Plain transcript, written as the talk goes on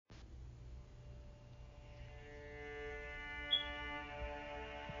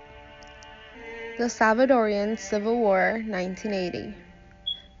The Salvadorian Civil War, 1980.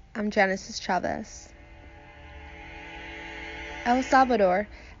 I'm Genesis Chavez. El Salvador,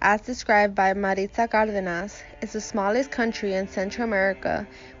 as described by Maritza Cárdenas, is the smallest country in Central America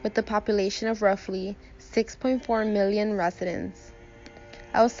with a population of roughly 6.4 million residents.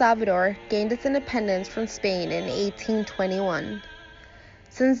 El Salvador gained its independence from Spain in 1821.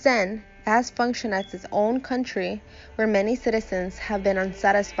 Since then, it has functioned as its own country where many citizens have been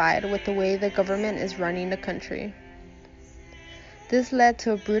unsatisfied with the way the government is running the country. This led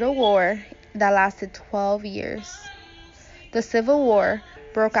to a brutal war that lasted 12 years. The Civil War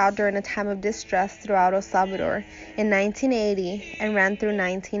broke out during a time of distress throughout El Salvador in 1980 and ran through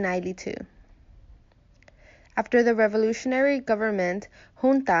 1992. After the revolutionary government,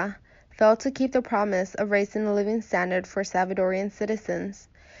 junta, failed to keep the promise of raising the living standard for Salvadorian citizens,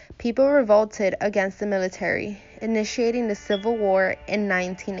 people revolted against the military, initiating the Civil War in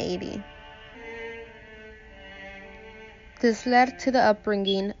 1980. This led to the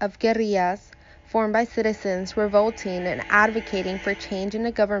upbringing of guerrillas formed by citizens revolting and advocating for change in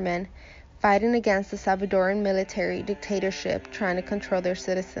the government, fighting against the Salvadoran military dictatorship trying to control their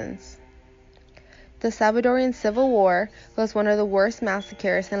citizens. The Salvadorian Civil War was one of the worst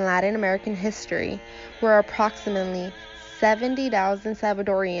massacres in Latin American history, where approximately 70,000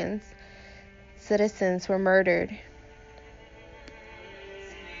 Salvadorian citizens were murdered.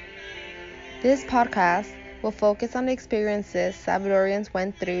 This podcast will focus on the experiences Salvadorians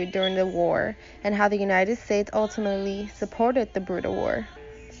went through during the war and how the United States ultimately supported the brutal war.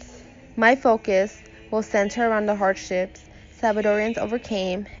 My focus will center around the hardships Salvadorians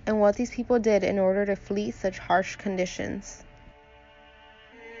overcame and what these people did in order to flee such harsh conditions.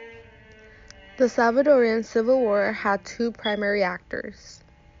 The Salvadorian Civil War had two primary actors: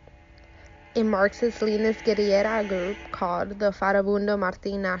 a Marxist-Leninist guerrilla group called the Farabundo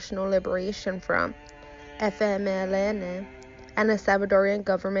Martin National Liberation Front, FMLN, and the Salvadorian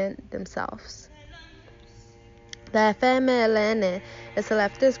government themselves. The FMLN is a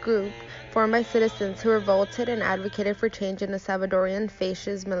leftist group formed by citizens who revolted and advocated for change in the Salvadorian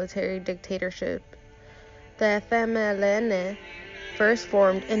fascist military dictatorship. The FMLN first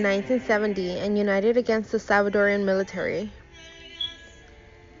formed in 1970 and united against the Salvadorian military.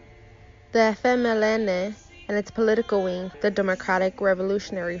 The FMLN and its political wing, the Democratic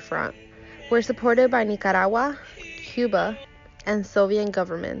Revolutionary Front, were supported by Nicaragua, Cuba, and Soviet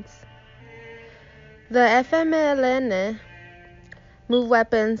governments. The FMLN moved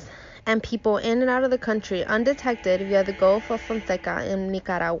weapons and people in and out of the country undetected via the Gulf of Fonseca in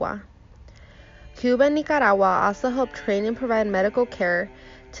Nicaragua. Cuba and Nicaragua also helped train and provide medical care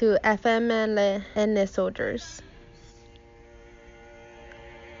to FMLN soldiers.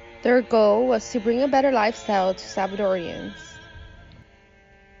 Their goal was to bring a better lifestyle to Salvadorians.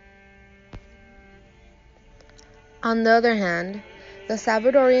 On the other hand, the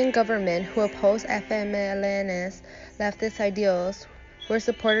Salvadorian government, who opposed FMLN's leftist ideals, were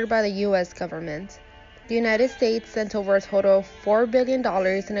supported by the U.S. government. The United States sent over a total of $4 billion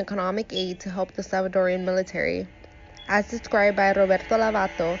in economic aid to help the Salvadorian military. As described by Roberto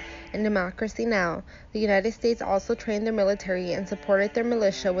Lavato in Democracy Now!, the United States also trained their military and supported their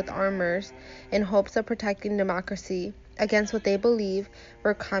militia with armors in hopes of protecting democracy against what they believe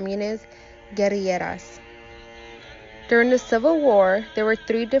were communist guerrilleras. During the Civil War, there were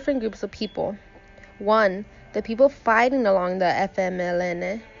three different groups of people. 1. The people fighting along the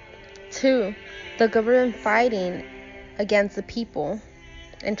FMLN. 2. The government fighting against the people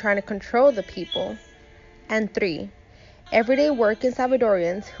and trying to control the people. And 3. Everyday working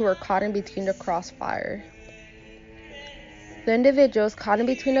Salvadorians who were caught in between the crossfire. The individuals caught in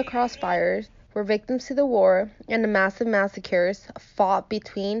between the crossfires were victims to the war and the massive massacres fought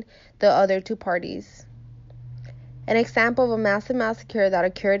between the other two parties. An example of a massive massacre that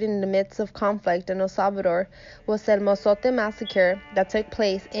occurred in the midst of conflict in El Salvador was the El Mozote massacre that took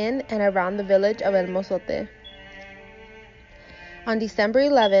place in and around the village of El Mozote. On December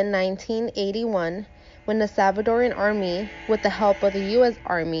 11, 1981, when the Salvadorian army, with the help of the U.S.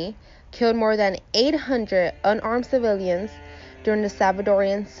 Army, killed more than 800 unarmed civilians during the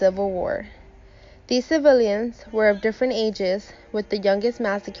Salvadorian Civil War. These civilians were of different ages, with the youngest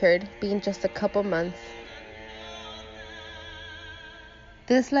massacred being just a couple months.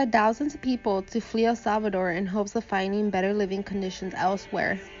 This led thousands of people to flee El Salvador in hopes of finding better living conditions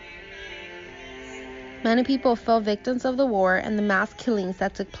elsewhere. Many people fell victims of the war and the mass killings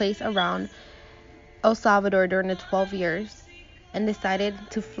that took place around El Salvador during the 12 years and decided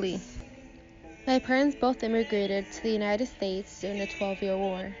to flee. My parents both immigrated to the United States during the 12-year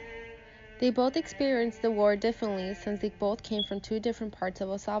war. They both experienced the war differently since they both came from two different parts of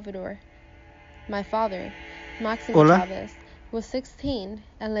El Salvador. My father, Maximo Hola. Chavez, was 16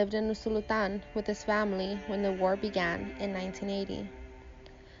 and lived in Usulután with his family when the war began in 1980.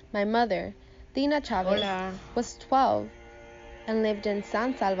 My mother, Dina Chavez, Hola. was 12 and lived in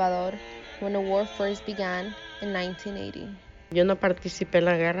San Salvador when the war first began in 1980. Yo no participé en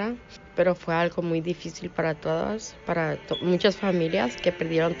la guerra, pero fue algo muy difícil para todas, muchas familias que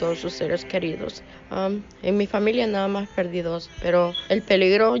perdieron todos sus seres queridos. En mi familia nada más perdí 2, pero el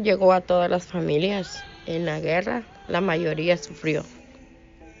peligro llegó a todas las familias. En la guerra, la mayoría sufrió.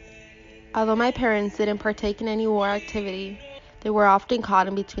 Although my parents didn't partake in any war activity, they were often caught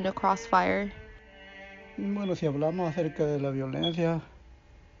in between a crossfire. Bueno, si hablamos acerca de la violencia,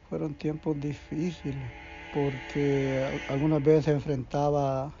 fueron tiempos difíciles, porque algunas veces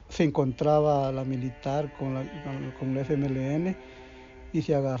se encontraba la militar con la FMLN y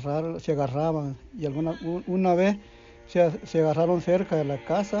se agarraban, y una vez se agarraron cerca de la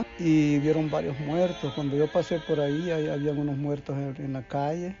casa y vieron varios muertos. Cuando yo pasé por ahí, había unos muertos en la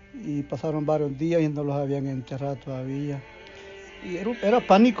calle, y pasaron varios días y no los habían enterrado todavía. Y era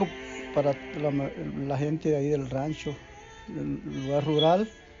pánico para la gente de ahí del rancho, del lugar rural.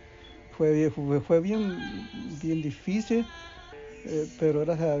 Fue bien difícil, pero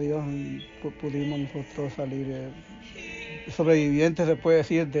gracias a Dios pudimos nosotros salir sobrevivientes, se puede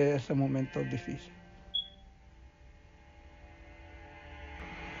decir, de ese momento difícil.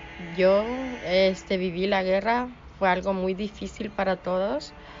 Yo viví la guerra, fue algo muy difícil para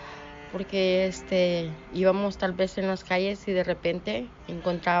todos, porque íbamos tal vez en las calles y de repente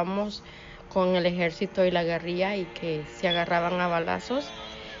encontrábamos con el ejército y la guerrilla y que se agarraban a balazos,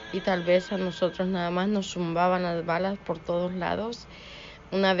 y tal vez a nosotros nada más nos zumbaban las balas por todos lados.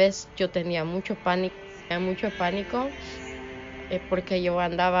 Una vez yo tenía mucho pánico porque yo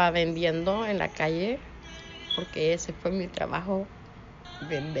andaba vendiendo en la calle, porque ese fue mi trabajo,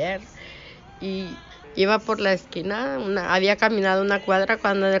 vender, y iba por la esquina, había caminado una cuadra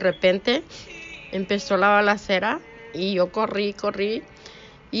cuando de repente empezó la balacera y yo corrí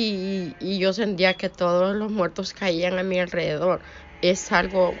y yo sentía que todos los muertos caían a mi alrededor. Es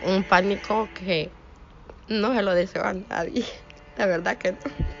un pánico que no se lo deseo a nadie, la verdad que no.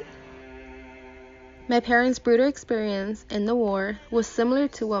 My parents' brutal experience in the war was similar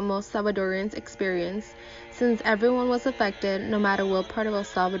to what most Salvadorians experience, since everyone was affected no matter what part of El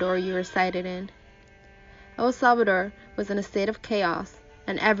Salvador you resided in. El Salvador was in a state of chaos,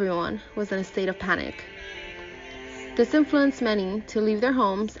 and everyone was in a state of panic. This influenced many to leave their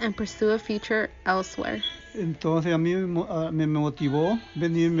homes and pursue a future elsewhere. Entonces a mí me motivó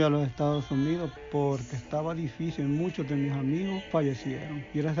venirme a los Estados Unidos, porque estaba difícil. Muchos de mis amigos fallecieron,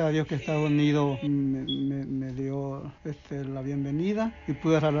 y gracias a Dios que Estados Unidos me dio la bienvenida y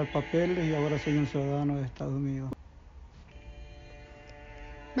pude arreglar papeles, y ahora soy un ciudadano de Estados Unidos.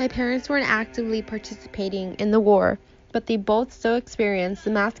 My parents weren't actively participating in the war, but they both still experienced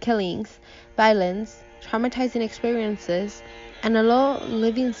the mass killings, violence, traumatizing experiences, and the low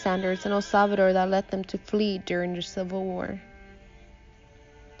living standards in El Salvador that led them to flee during the Civil War.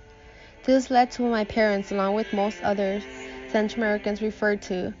 This led to what my parents, along with most other Central Americans, referred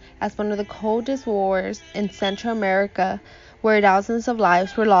to as one of the coldest wars in Central America, where thousands of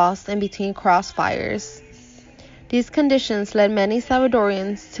lives were lost in between crossfires. These conditions led many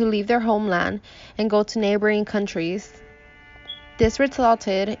Salvadorians to leave their homeland and go to neighboring countries. This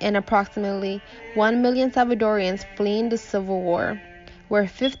resulted in approximately 1 million Salvadorians fleeing the Civil War, where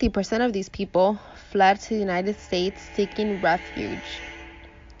 50% of these people fled to the United States seeking refuge.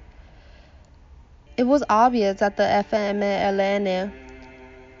 It was obvious that the FMLN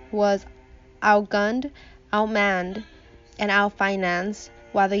was outgunned, outmanned, and outfinanced,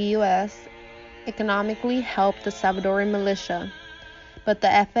 while the U.S. economically helped the Salvadoran militia. But the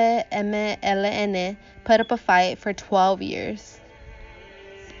FMLN put up a fight for 12 years.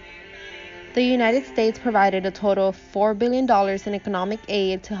 The United States provided a total of $4 billion in economic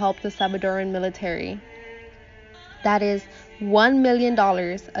aid to help the Salvadoran military. That is $1 million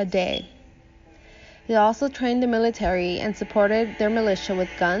a day. They also trained the military and supported their militia with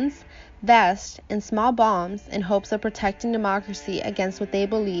guns, vests, and small bombs in hopes of protecting democracy against what they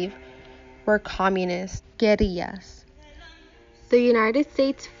believe were communist guerrillas. The United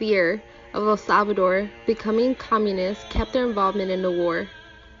States' fear of El Salvador becoming communist kept their involvement in the war.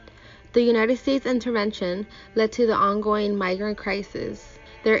 The United States intervention led to the ongoing migrant crisis.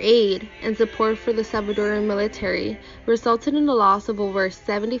 Their aid and support for the Salvadoran military resulted in the loss of over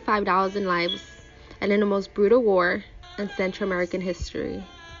 75,000 lives and in the most brutal war in Central American history.